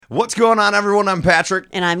What's going on, everyone? I'm Patrick.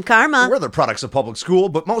 And I'm Karma. We're the products of public school,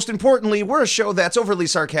 but most importantly, we're a show that's overly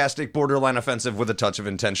sarcastic, borderline offensive, with a touch of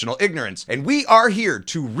intentional ignorance. And we are here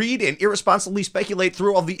to read and irresponsibly speculate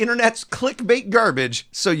through all the internet's clickbait garbage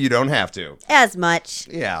so you don't have to. As much.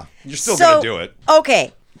 Yeah, you're still going to do it.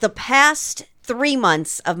 Okay, the past 3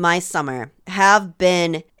 months of my summer have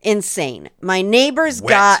been insane. My neighbors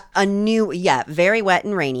got a new, very wet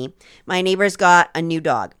and rainy. My neighbors got a new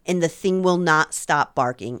dog, and the thing will not stop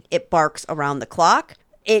barking. It barks around the clock.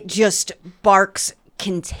 It just barks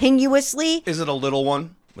continuously. Is it a little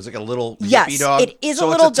one? Was it like a little yes, yippy dog? It is so a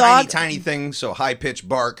little it's a dog. tiny thing, so high-pitched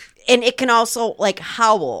bark. And it can also,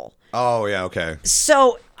 howl. Oh, yeah, okay.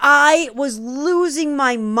 So I was losing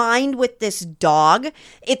my mind with this dog.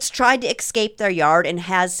 It's tried to escape their yard and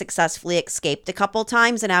has successfully escaped a couple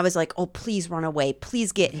times. And I was like, oh, please run away.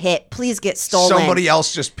 Please get hit. Please get stolen. Somebody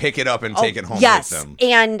else just pick it up and take it home with them.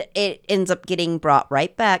 And it ends up getting brought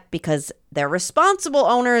right back because they're responsible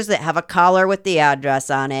owners that have a collar with the address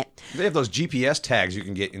on it. They have those GPS tags you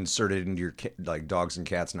can get inserted into your dogs and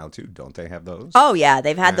cats now, too. Don't they have those? Oh, yeah.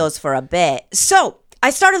 They've had those for a bit. So I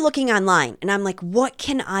started looking online, and I'm like, what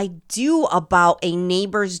can I do about a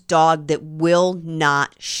neighbor's dog that will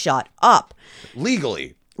not shut up?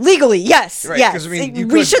 Legally, yes, right, yes.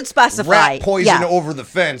 We should specify. Rat poison over the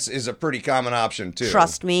fence is a pretty common option, too.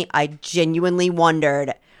 Trust me, I genuinely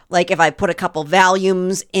wondered, if I put a couple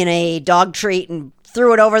Valiums in a dog treat and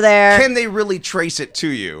threw it over there. Can they really trace it to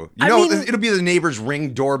you? It'll be the neighbor's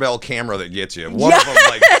Ring doorbell camera that gets you. One of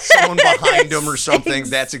them, someone behind them or something.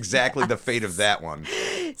 That's exactly the fate of that one.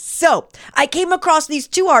 So I came across these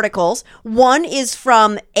 2 articles. One is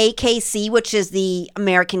from AKC, which is the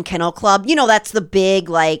American Kennel Club. That's the big,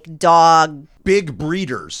 dog... Big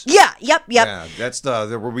breeders. Yeah, yep. Yeah, that's the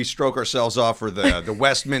where we stroke ourselves off for the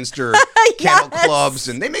Westminster Kennel Clubs,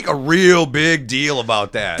 and they make a real big deal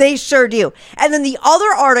about that. They sure do. And then the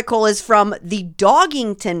other article is from the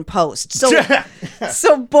Doggington Post. So,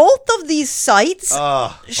 so both of these sites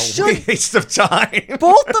waste of time.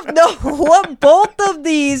 Both of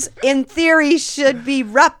these, in theory, should be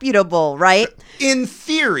reputable, right? In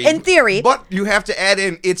theory. But you have to add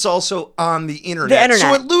in, it's also on the internet.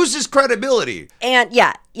 So it loses credibility. And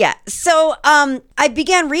yeah. So I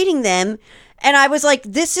began reading them, and I was like,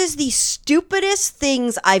 this is the stupidest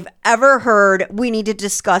things I've ever heard. We need to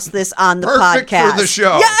discuss this on the podcast. Perfect for the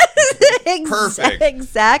show. Yes, perfect.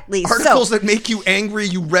 Exactly. Articles that make you angry,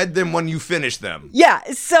 you read them when you finish them. Yeah,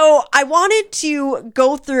 so I wanted to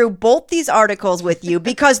go through both these articles with you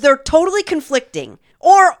because they're totally conflicting.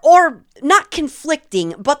 Or not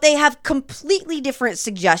conflicting, but they have completely different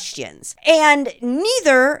suggestions. And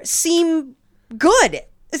neither seem good.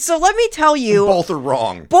 So let me tell you... Both are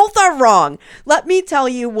wrong. Both are wrong. Let me tell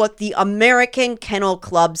you what the American Kennel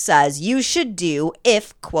Club says you should do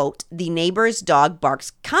if, quote, the neighbor's dog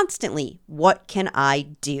barks constantly. What can I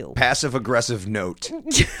do? Passive-aggressive note.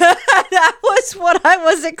 That was what I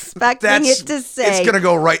was expecting it to say. It's going to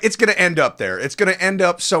go right. It's going to end up there. It's going to end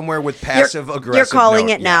up somewhere with passive-aggressive You're calling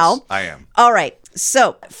note. it now? Yes, I am. All right.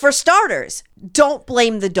 So, for starters, don't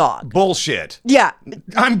blame the dog. Bullshit. Yeah.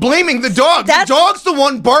 I'm blaming the dog. The dog's the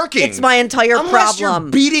one barking. It's my entire problem. Unless you're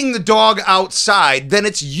beating the dog outside, then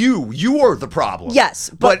it's you. You are the problem. Yes.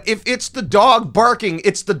 But if it's the dog barking,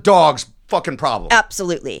 it's the dog's fucking problem.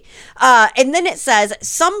 Absolutely. And then it says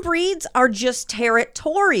some breeds are just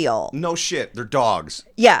territorial. No shit. They're dogs.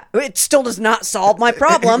 Yeah. It still does not solve my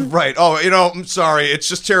problem. Right. Oh, I'm sorry. It's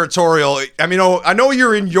just territorial. I mean, I know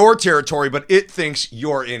you're in your territory, but it thinks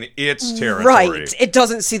you're in its territory. Right. It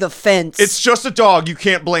doesn't see the fence. It's just a dog. You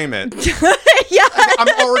can't blame it. Yeah. I'm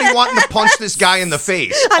already wanting to punch this guy in the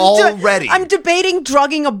face. Already. I'm debating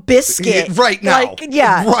drugging a biscuit. Right now.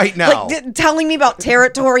 Right now. Telling me about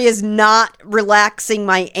territory is not relaxing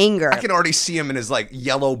my anger. I can already see him in his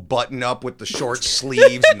yellow button up with the short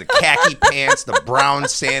sleeves and the khaki pants, the brown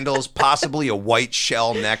sandals, possibly a white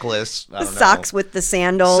shell necklace. I don't know. Socks with the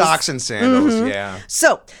sandals. Socks and sandals, yeah.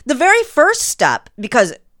 So the very first step,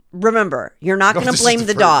 because remember, you're not going to blame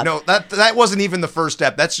the dog. No, that wasn't even the first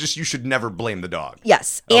step. That's just you should never blame the dog.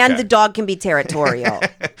 Yes, and the dog can be territorial.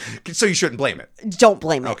 So you shouldn't blame it. Don't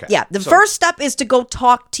blame it. Okay. Yeah, the first step is to go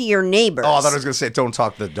talk to your neighbors. Oh, I thought I was going to say don't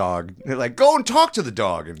talk to the dog. They're go and talk to the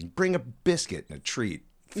dog and bring a biscuit and a treat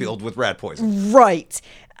filled with rat poison. Right.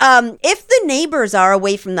 if the neighbors are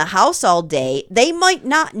away from the house all day, they might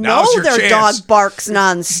not know Now's your their chance. dog barks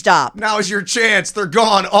nonstop. Now is your chance. They're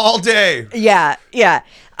gone all day. Yeah.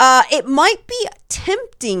 It might be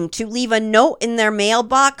tempting to leave a note in their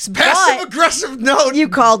mailbox, Passive aggressive note. You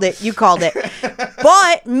called it.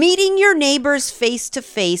 But meeting your neighbors face to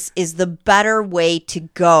face is the better way to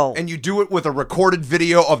go. And you do it with a recorded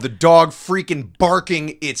video of the dog freaking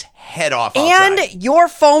barking its head off outside. And your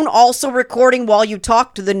phone also recording while you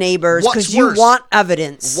talk to the neighbors because you want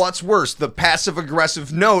evidence. What's worse, the passive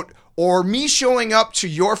aggressive note or me showing up to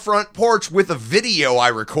your front porch with a video I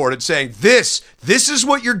recorded saying, this is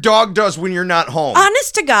what your dog does when you're not home.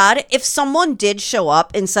 Honest to God, if someone did show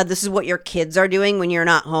up and said this is what your kids are doing when you're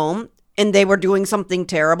not home and they were doing something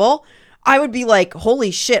terrible, I would be like, holy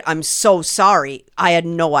shit, I'm so sorry. I had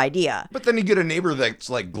no idea. But then you get a neighbor that's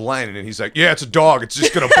like Glenn and he's like, yeah, it's a dog. It's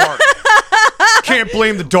just going to bark. Can't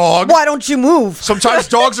blame the dog. Why don't you move? Sometimes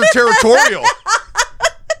dogs are territorial.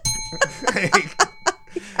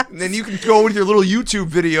 And then you can go with your little YouTube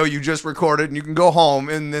video you just recorded and you can go home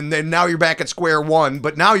and then now you're back at square one,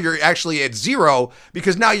 but now you're actually at 0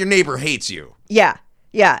 because now your neighbor hates you. Yeah.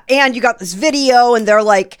 And you got this video and they're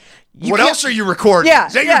like, what else are you recording? Yeah,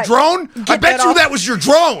 is that your drone? I bet you that was your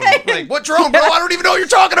drone. Like, what drone, bro? I don't even know what you're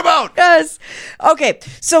talking about. Yes. Okay,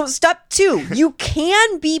 so step 2, you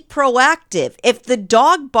can be proactive. If the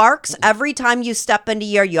dog barks every time you step into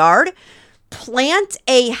your yard, plant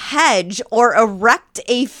a hedge or erect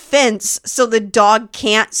a fence so the dog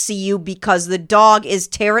can't see you because the dog is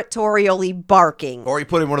territorially barking. Or you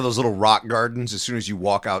put in one of those little rock gardens as soon as you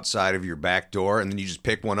walk outside of your back door, and then you just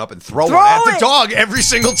pick one up and throw one at the dog every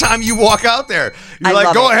single time you walk out there. You're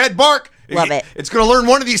like, go ahead, bark. Love it. It's going to learn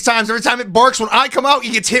one of these times. Every time it barks, when I come out,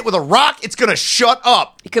 he gets hit with a rock, it's going to shut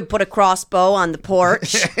up. You could put a crossbow on the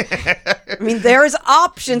porch. I mean, there's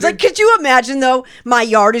options. Like, could you imagine, though, my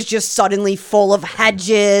yard is just suddenly full of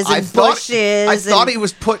hedges and bushes. I thought he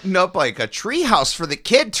was putting up, like, a tree house for the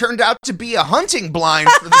kid. Turned out to be a hunting blind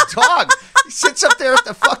for the dog. He sits up there with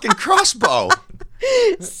the fucking crossbow.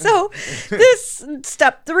 So this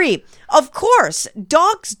step 3, of course,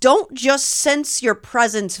 dogs don't just sense your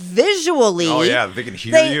presence visually. Oh yeah, they can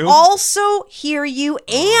hear you. They also hear you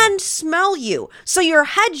and smell you. So your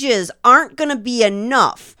hedges aren't going to be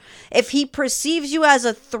enough. If he perceives you as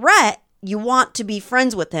a threat, you want to be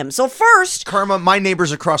friends with him. So first, Karma, my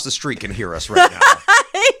neighbors across the street can hear us right now.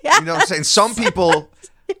 Yeah. You know what I'm saying? Some people,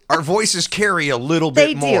 our voices carry a little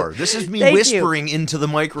bit more. This is me whispering into the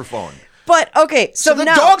microphone. But okay, so the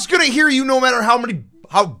now, dog's gonna hear you no matter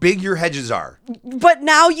how big your hedges are. But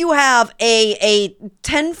now you have a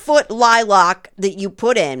 10-foot lilac that you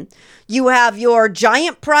put in. You have your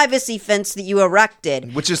giant privacy fence that you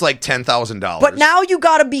erected, which is like $10,000. But now you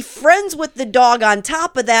got to be friends with the dog on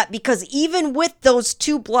top of that, because even with those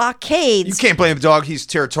 2 blockades, you can't blame the dog. He's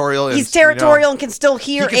territorial. He's territorial and can still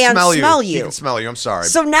hear and smell you. He can smell you. I'm sorry.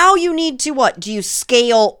 So now you need to what? Do you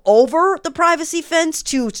scale over the privacy fence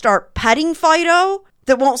to start petting Fido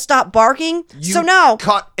that won't stop barking? You now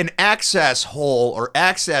cut an access hole or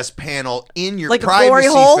access panel in your like privacy a glory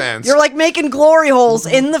hole? fence. You're like making glory holes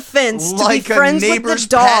in the fence like to be friends with the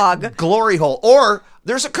dog. Pet glory hole. Or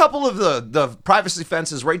there's a couple of the privacy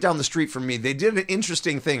fences right down the street from me. They did an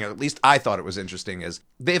interesting thing, or at least I thought it was interesting, is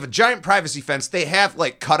they have a giant privacy fence. They have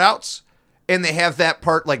like cutouts. And they have that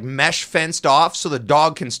part like mesh fenced off so the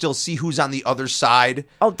dog can still see who's on the other side.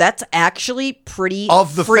 Oh, that's actually pretty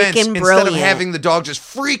of the freaking fence. brilliant. Instead of having the dog just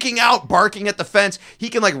freaking out, barking at the fence, he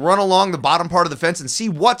can like run along the bottom part of the fence and see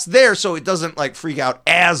what's there so it doesn't like freak out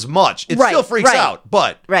as much. It still freaks out,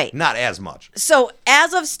 but not as much. So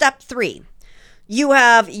as of step 3, you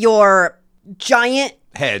have your giant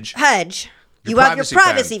hedge. You have your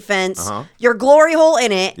privacy fence, your glory hole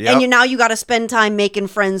in it, and now you got to spend time making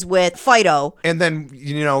friends with Fido. And then,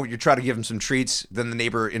 you try to give him some treats. Then the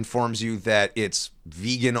neighbor informs you that it's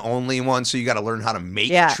vegan only one, so you got to learn how to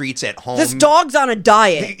make treats at home. This dog's on a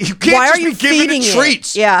diet. You can't Why just are you be giving feeding it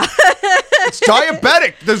treats. Yeah. It's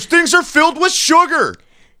diabetic. Those things are filled with sugar.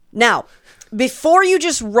 Now, before you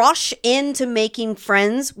just rush into making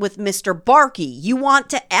friends with Mr. Barky, you want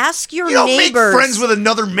to ask your neighbors. You don't make friends with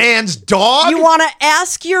another man's dog. You want to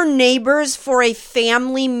ask your neighbors for a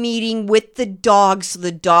family meeting with the dog so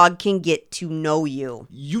the dog can get to know you.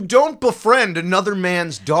 You don't befriend another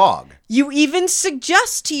man's dog. You even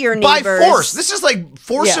suggest to your neighbors. By force. This is like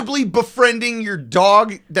forcibly befriending your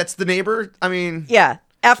dog that's the neighbor. I mean. Yeah.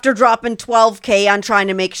 After dropping $12,000 on trying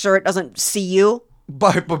to make sure it doesn't see you.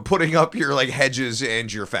 By putting up your like hedges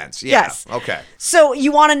and your fence. Yeah. Yes. Okay. So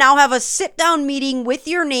you want to now have a sit-down meeting with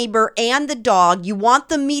your neighbor and the dog. You want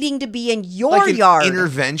the meeting to be in your like an yard.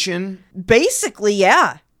 Intervention? Basically,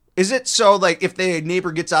 yeah. Is it so, like, if the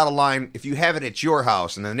neighbor gets out of line, if you have it at your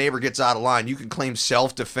house and the neighbor gets out of line, you can claim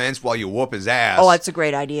self-defense while you whoop his ass? Oh, that's a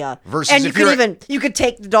great idea. Versus and you if could you're even you could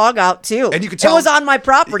take the dog out too. And you could tell it was on my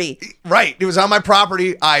property. Right. It was on my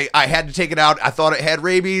property. I had to take it out. I thought it had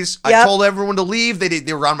rabies. I Yep. told everyone to leave.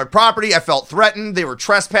 They were on my property. I felt threatened. They were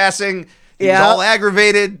trespassing. He was Yeah. all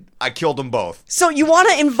aggravated. I killed them both. So you want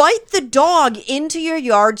to invite the dog into your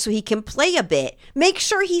yard so he can play a bit. Make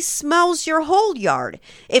sure he smells your whole yard.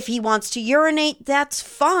 If he wants to urinate, that's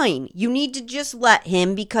fine. You need to just let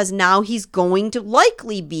him because now he's going to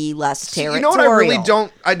likely be less territorial. You know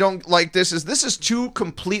what I don't like this is two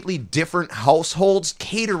completely different households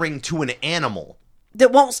catering to an animal.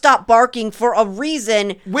 That won't stop barking for a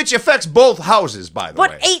reason. Which affects both houses, by the way.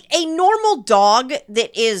 But a normal dog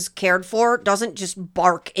that is cared for doesn't just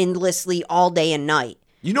bark endlessly all day and night.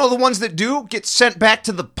 You know the ones that do get sent back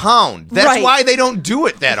to the pound. That's Right. why they don't do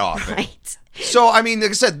it that often. Right. So, I mean,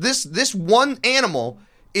 like I said, this one animal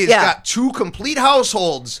is got two complete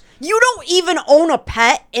households. You don't even own a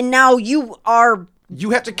pet, and now you are...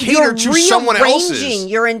 You have to cater to someone else's. Rearranging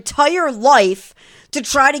your entire life to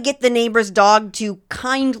try to get the neighbor's dog to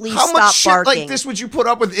kindly How stop much shit barking. like this would you put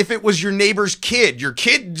up with if it was your neighbor's kid?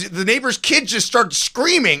 The neighbor's kid just started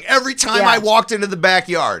screaming every time I walked into the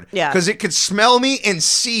backyard. Yeah. Because it could smell me and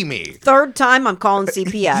see me. Third time, I'm calling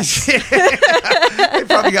CPS. They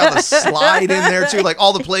probably got the slide in there too. Like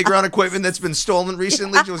all the playground equipment that's been stolen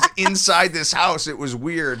recently was inside this house. It was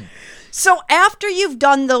weird. So after you've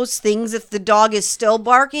done those things, if the dog is still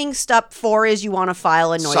barking, step 4 is you want to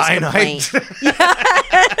file a noise Cyanide. complaint.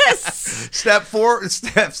 Yes. Step four is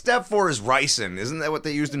ricin. Isn't that what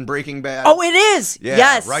they used in Breaking Bad? Oh, it is. Yeah,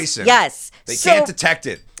 yes. ricin. Yes. They can't detect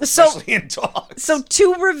it, especially in dogs. So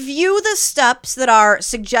to review the steps that are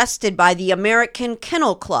suggested by the American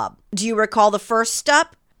Kennel Club, do you recall the first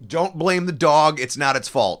step? Don't blame the dog. It's not its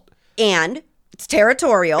fault. And it's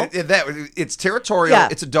territorial. It's territorial. Yeah.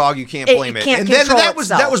 It's a dog. You can't blame it. can't And then control that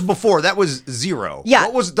itself. was before. That was 0. Yeah.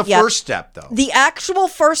 What was the first step though? The actual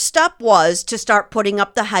first step was to start putting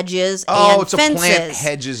up the hedges Oh, and to fences. plant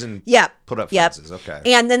hedges and put up fences. Okay.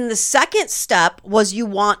 And then the second step was you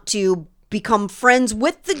want to become friends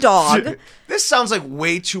with the dog. This sounds like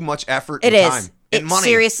way too much effort It and is. time and It money.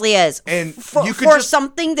 seriously is. And for, you could for just-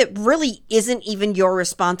 something that really isn't even your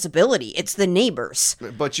responsibility. It's the neighbors.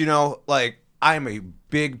 But you know, like I'm a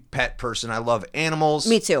big pet person. I love animals.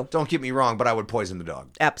 Me too. Don't get me wrong, but I would poison the dog.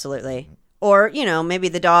 Absolutely. Or, maybe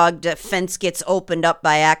the fence gets opened up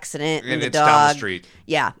by accident And the it's dog. down the street.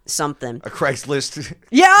 Yeah, something. A Craigslist.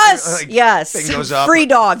 Yes, yes. Thing goes up. Free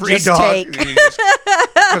dog, just take.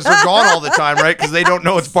 Because they're gone all the time, right? Because they don't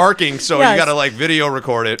know it's barking, so Yes. you got to video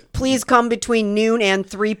record it. Please come between noon and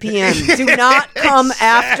 3 p.m. Do not come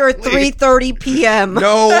after Exactly. 3:30 p.m.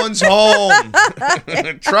 No one's home.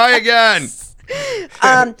 Try again.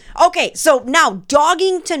 Okay, so now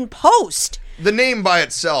Doggington Post. The name by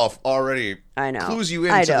itself already I know. clues you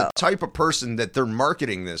I into know. the type of person that they're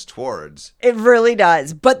marketing this towards. It really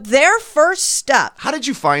does. But their first step, How did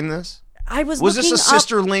you find this? I was Was looking this a up-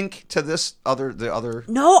 sister link to the other?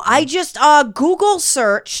 No, I just Google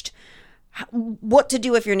searched what to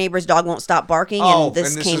do if your neighbor's dog won't stop barking, Oh, and this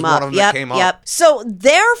and this came is up. one of them that came up. Yep. So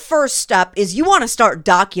their first step is you want to start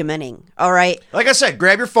documenting. All right. Like I said,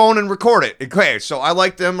 grab your phone and record it. Okay, so I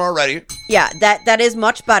like them already. Yeah, that is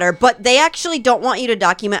much better. But they actually don't want you to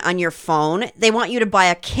document on your phone. They want you to buy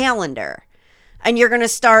a calendar. And you're going to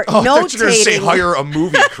start Oh, I thought you were going to say notating. hire a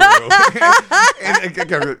movie crew.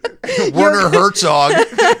 and Werner Herzog.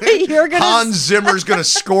 You're gonna Hans Zimmer's going to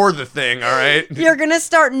score the thing, all right? You're going to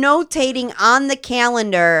start notating on the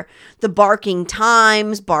calendar the barking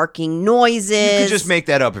times, barking noises. You could just make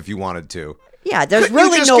that up if you wanted to. Yeah, there's Couldn't you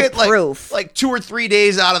really just no get, proof. Like 2 or 3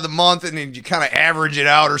 days out of the month, and then you kind of average it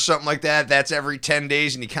out or something like that. That's every 10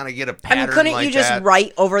 days, and you kind of get a I pattern mean, couldn't like you just that.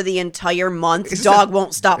 write over the entire month, dog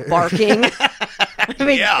won't stop barking? I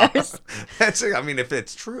mean, Yeah. there's- if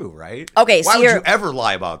it's true, right? Okay, Why so would you're- you ever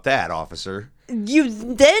lie about that, officer? you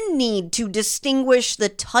then need to distinguish the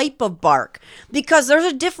type of bark because there's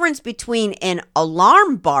a difference between an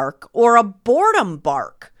alarm bark or a boredom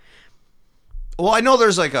bark. Well, I know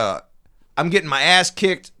there's like a I'm getting my ass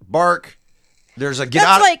kicked bark. There's a get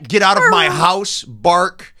That's out like, get out of my house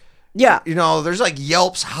bark. Yeah. You know, there's like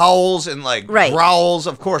yelps, howls, and like Right. growls.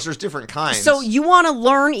 Of course, there's different kinds. So you want to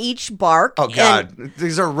learn each bark. Oh God,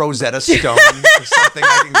 these are Rosetta Stone or something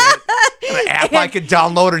I can get. An app I could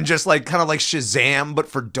download and just like kind of like Shazam, but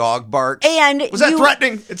for dog bark. And Was that you-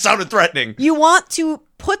 threatening? It sounded threatening. You want to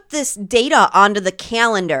put this data onto the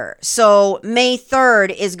calendar. So May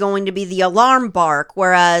 3rd is going to be the alarm bark,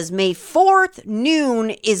 whereas May 4th,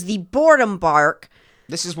 noon, is the boredom bark.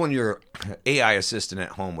 This is when your AI assistant at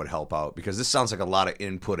home would help out, because this sounds like a lot of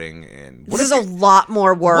inputting. And This is a lot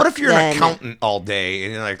more work. what if you're than... an accountant all day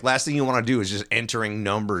and like last thing you want to do is just entering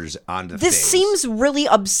numbers onto This things? seems really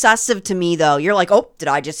obsessive to me, though. You're like, oh, did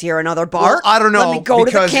I just hear another bark? Well, I don't know. Let me go to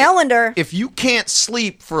the because calendar. If you can't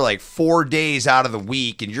sleep for like 4 days out of the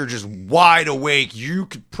week and you're just wide awake, you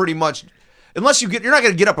could pretty much, unless you're not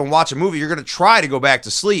going to get up and watch a movie, you're going to try to go back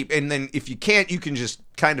to sleep. And then if you can't, you can just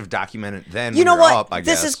kind of document it then. You know when what? you're up, I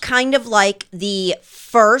guess. This is kind of like the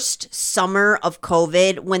first summer of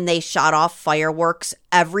COVID when they shot off fireworks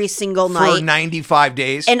every single for night. 95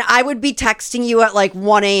 days. And I would be texting you at like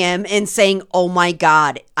 1 a.m. and saying, oh my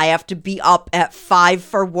God, I have to be up at 5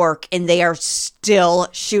 for work and they are still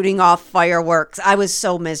shooting off fireworks. I was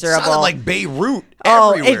so miserable. Sounded like Beirut.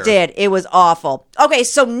 Oh, everywhere. it did. It was awful. Okay,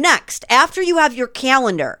 so next, after you have your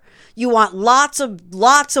calendar, you want lots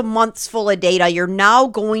of months full of data. You're now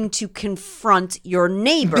going to confront your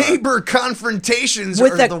neighbor. Neighbor confrontations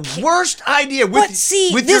With are a the worst idea. But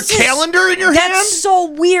see, with your this is- calendar in your hand? That's so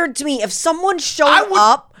weird to me. If someone showed I would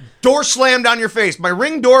up, door slammed on your face. My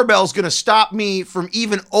Ring doorbell's going to stop me from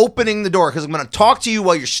even opening the door because I'm going to talk to you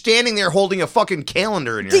while you're standing there holding a fucking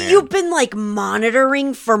calendar in your that hand. you've been like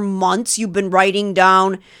monitoring for months, you've been writing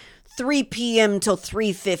down 3 p.m. till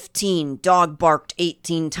 3:15. Dog barked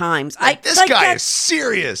 18 times. This guy is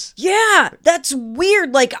serious. Yeah, that's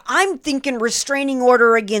weird. Like, I'm thinking restraining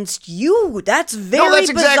order against you. That's very No, that's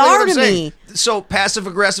exactly bizarre what I'm to saying. me. So,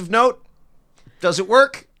 passive-aggressive note, does it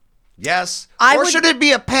work? Yes. Or should it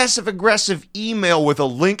be a passive-aggressive email with a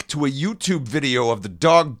link to a YouTube video of the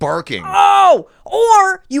dog barking? Oh,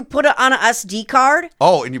 or you put it on a SD card,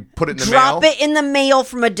 Oh, and you put it in the drop mail? it in the mail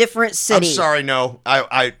from a different I'm city. sorry, no.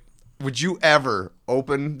 I would you ever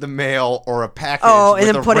open the mail or a package Oh, and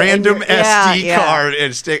with then a put it in random your- yeah, SD yeah. card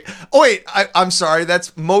and stick? Oh wait, I'm sorry.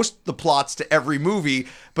 That's most the plots to every movie.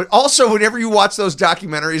 But also, whenever you watch those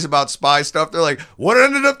documentaries about spy stuff, they're like, "What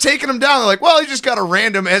ended up taking them down?" They're like, "Well, he just got a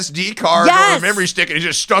random SD card or Yes. a memory stick and he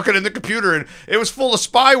just stuck it in the computer, and it was full of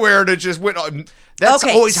spyware, and it just went." That's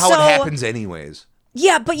Okay, always how it so- happens, anyways.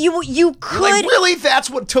 Yeah, but you could Like, really, that's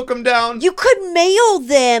what took them down. you could mail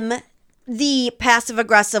them the passive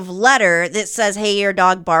aggressive letter that says, "Hey, your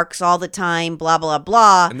dog barks all the time," blah blah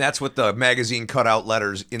blah. And that's what the magazine cutout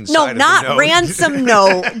letters inside No, of not the note. ransom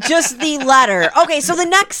note, just the letter. Okay, so the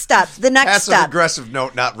next step. Passive aggressive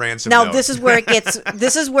note, not ransom Now note. this is where it gets.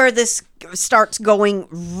 This is where this starts going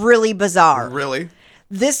really bizarre. Really?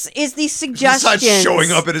 This is the Besides suggestions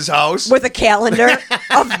showing up at his house? with a calendar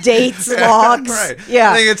of dates, logs. Right.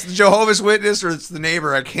 Yeah. I think it's the Jehovah's Witness or it's the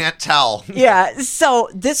neighbor. I can't tell. Yeah, so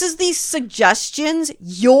this is the suggestions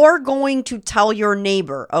you're going to tell your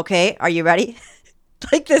neighbor, okay? Are you ready?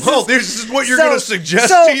 Like this Oh, is, this is what you're so- going to suggest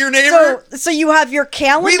so- to your neighbor? So you have your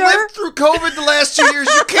calendar. We lived through COVID the last 2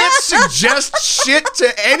 years. You can't suggest shit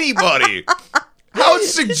to anybody. How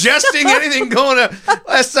is suggesting anything going to...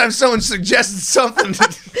 Last time someone suggested something...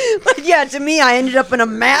 Yeah, to me, I ended up in a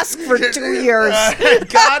mask for 2 years.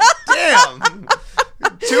 God damn.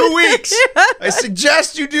 2 weeks. I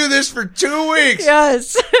suggest you do this for 2 weeks.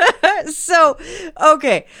 Yes. So,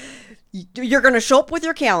 okay. You're going to show up with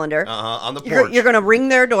your calendar. On the You're, porch. you're going to ring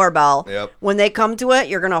their doorbell. Yep. When they come to it,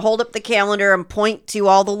 you're going to hold up the calendar and point to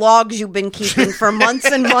all the logs you've been keeping for months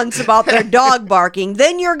and months about their dog barking.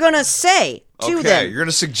 Then you're going to say to Okay, them, you're going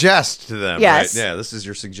to suggest to them, Yes. right? Yeah, this is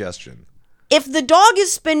your suggestion. if the dog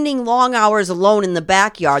is spending long hours alone in the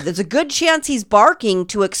backyard, there's a good chance he's barking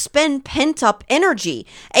to expend pent-up energy.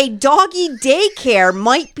 A doggy daycare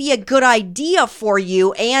might be a good idea for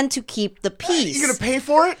you and to keep the peace. You going to pay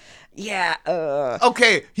for it? Yeah.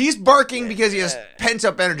 Okay, he's barking because he has pent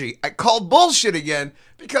up energy. I called bullshit again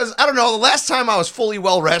because, I don't know, the last time I was fully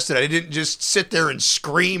well rested, I didn't just sit there and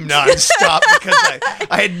scream nonstop because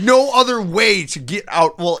I had no other way to get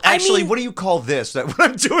out. Well, actually, mean- what do you call this? That what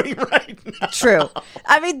I'm doing right now? True.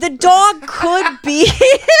 I mean, the dog could be...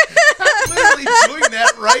 I'm literally doing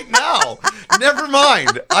that right now. Never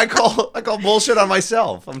mind. I call bullshit on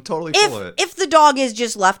myself. I'm totally full of it. If the dog is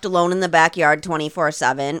just left alone in the backyard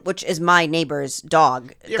 24/7, which is my neighbor's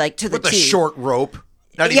dog, like to the with a T. short rope.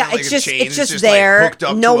 Not Yeah, even like it's a just chain. it's just like, there. hooked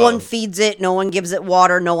up No to one a- feeds it. No one gives it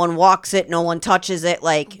water. No one walks it. No one touches it.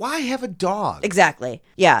 Like Why have a dog? exactly,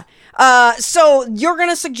 yeah. So you're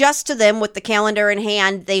gonna suggest to them with the calendar in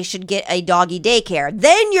hand they should get a doggy daycare.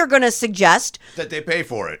 Then you're gonna suggest That they pay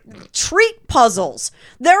for it. treat puzzles.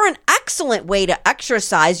 They're an excellent way to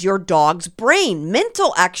exercise your dog's brain.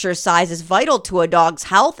 Mental exercise is vital to a dog's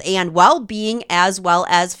health and well-being as well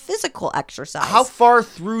as physical exercise. How far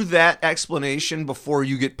through that explanation before before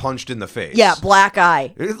you get punched in the face. Yeah, black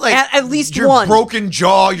eye. Like at least your one. Broken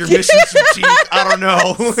jaw, you're missing some teeth. I don't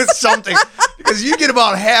know. Something. Because you get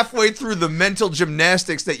about halfway through the mental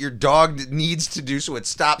gymnastics that your dog needs to do so it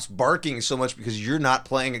stops barking so much because you're not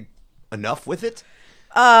playing enough with it.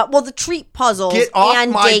 Well, the treat puzzles Get off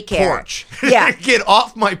and my daycare. porch. Yeah. Get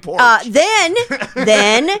off my porch. Then,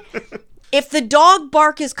 if the dog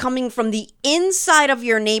bark is coming from the inside of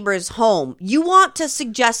your neighbor's home, you want to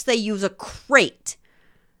suggest they use a crate.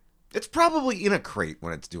 It's probably in a crate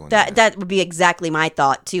when it's doing that. That would be exactly my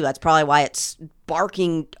thought, too. That's probably why it's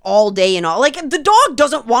barking all day and all. Like, the dog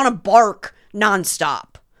doesn't want to bark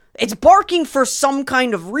nonstop. It's barking for some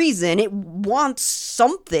kind of reason. It wants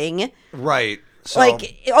something. Right. So.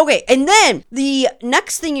 Like, okay, and then the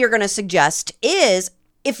next thing you're going to suggest is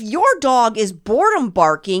if your dog is boredom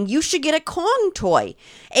barking, you should get a Kong toy.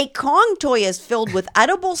 A Kong toy is filled with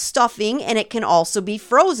edible stuffing, and it can also be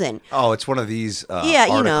frozen. Oh, it's one of these Yeah,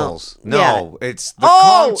 articles. you know. No, it's the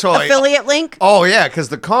Kong toy. Affiliate link? Oh, yeah, because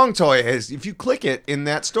the Kong toy is, if you click it in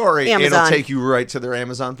that story, Amazon. it'll take you right to their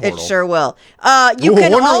Amazon portal. It sure will. You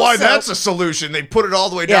can wonder also, why that's a solution. They put it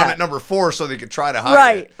all the way down Yeah. at number 4 so they could try to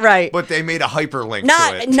hide it. Right. But they made a hyperlink to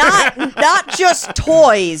Not it. not just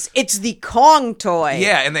toys. It's the Kong toy.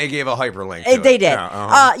 Yeah, and they gave a hyperlink to They it. did. Yeah,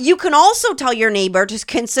 uh-huh. You can also tell your neighbor to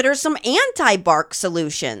consider some anti-bark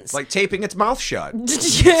solutions. Like taping its mouth shut.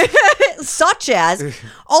 Such as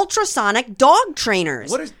ultrasonic dog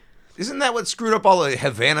trainers. Isn't that what screwed up all the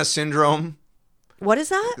Havana syndrome? What is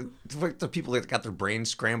that? Like the people that got their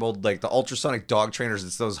brains scrambled, like the ultrasonic dog trainers,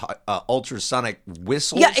 it's those ultrasonic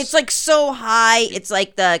whistles. Yeah, it's like so high. It's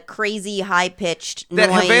like the crazy high-pitched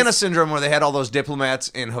that noise. Havana syndrome where they had all those diplomats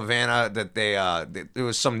in Havana that there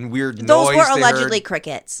was some weird Those noise. were they allegedly heard.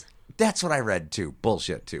 crickets. That's what I read too.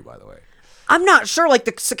 Bullshit too, by the way. I'm not sure. Like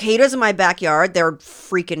the cicadas in my backyard, they're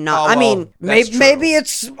freaking nuts. Oh, I well, mean, that's maybe true.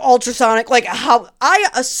 it's ultrasonic. Like how I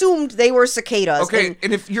assumed they were cicadas. Okay,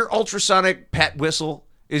 and if your ultrasonic pet whistle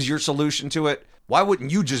is your solution to it, why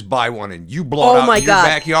wouldn't you just buy one and you blow it Oh out my in your God!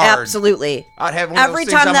 backyard? Absolutely. I'd have one of Every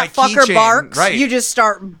those things time on that my fucker keychain, barks, right. you just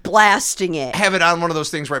start blasting it. Have it on one of those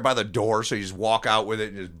things right by the door, so you just walk out with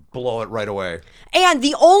it and just blow it right away. And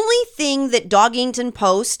the only thing that Doggington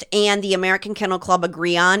Post and the American Kennel Club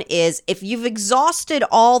agree on is if you've exhausted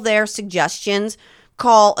all their suggestions,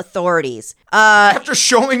 call authorities. After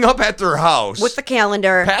showing up at their house With the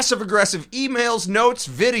calendar. passive-aggressive emails, notes,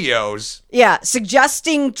 videos, Yeah,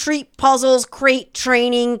 suggesting treat puzzles, crate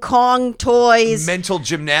training, Kong toys, mental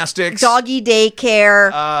gymnastics. doggy daycare.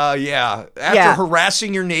 Yeah. After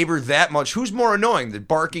harassing your neighbor that much, who's more annoying, the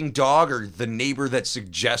barking dog or the neighbor that's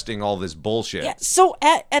suggesting all this bullshit? Yeah, so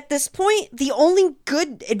at this point, the only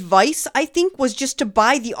good advice, I think, was just to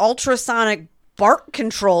buy the ultrasonic bark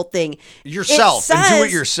control thing. Yourself, and do it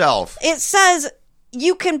yourself. It says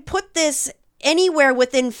you can put this anywhere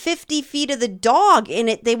within 50 feet of the dog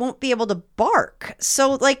and they won't be able to bark.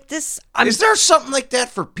 So like this... Is there something like that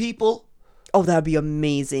for people? Oh, that'd be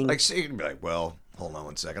amazing. Like, say, you'd be like, well, hold on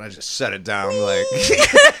one second. I just set it down, like...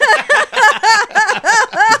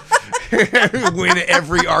 win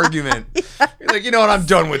every argument. You're like, you know what? I'm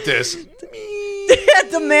done with this.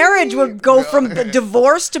 The marriage would go from the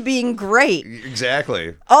divorce to being great.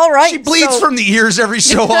 Exactly. All right. She bleeds from the ears every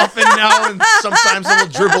so often now, and sometimes it'll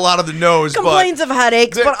dribble out of the nose. Complains of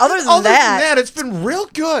headaches, but other than that, it's been real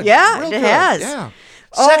good. Yeah, real it good. has. Yeah.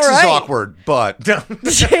 All Sex right. is awkward, but that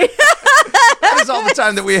is all the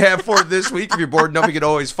time that we have for this week. If you're bored enough, you can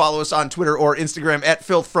always follow us on Twitter or Instagram at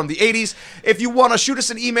filthfromthe80s. If you want to shoot us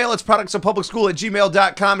an email, it's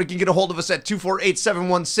productsofpublicschool@gmail.com. You can get a hold of us at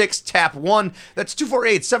 248-716-TAP1. That's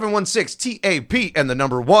 248-716-TAP and the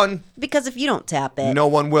number 1. because if you don't tap it, No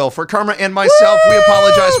one will. For Karma and myself, we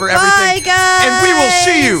apologize for everything. Bye, guys. And we will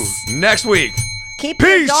see you next week. keep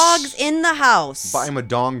your Peace. dogs in the house. Buy him a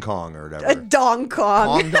Dong Kong or A whatever. Dong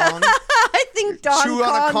Kong. Kong Dong? I think Dong Chew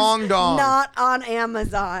on a Kong's Kong Dong. not on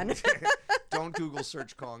Amazon. Don't Google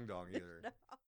search Kong Dong either.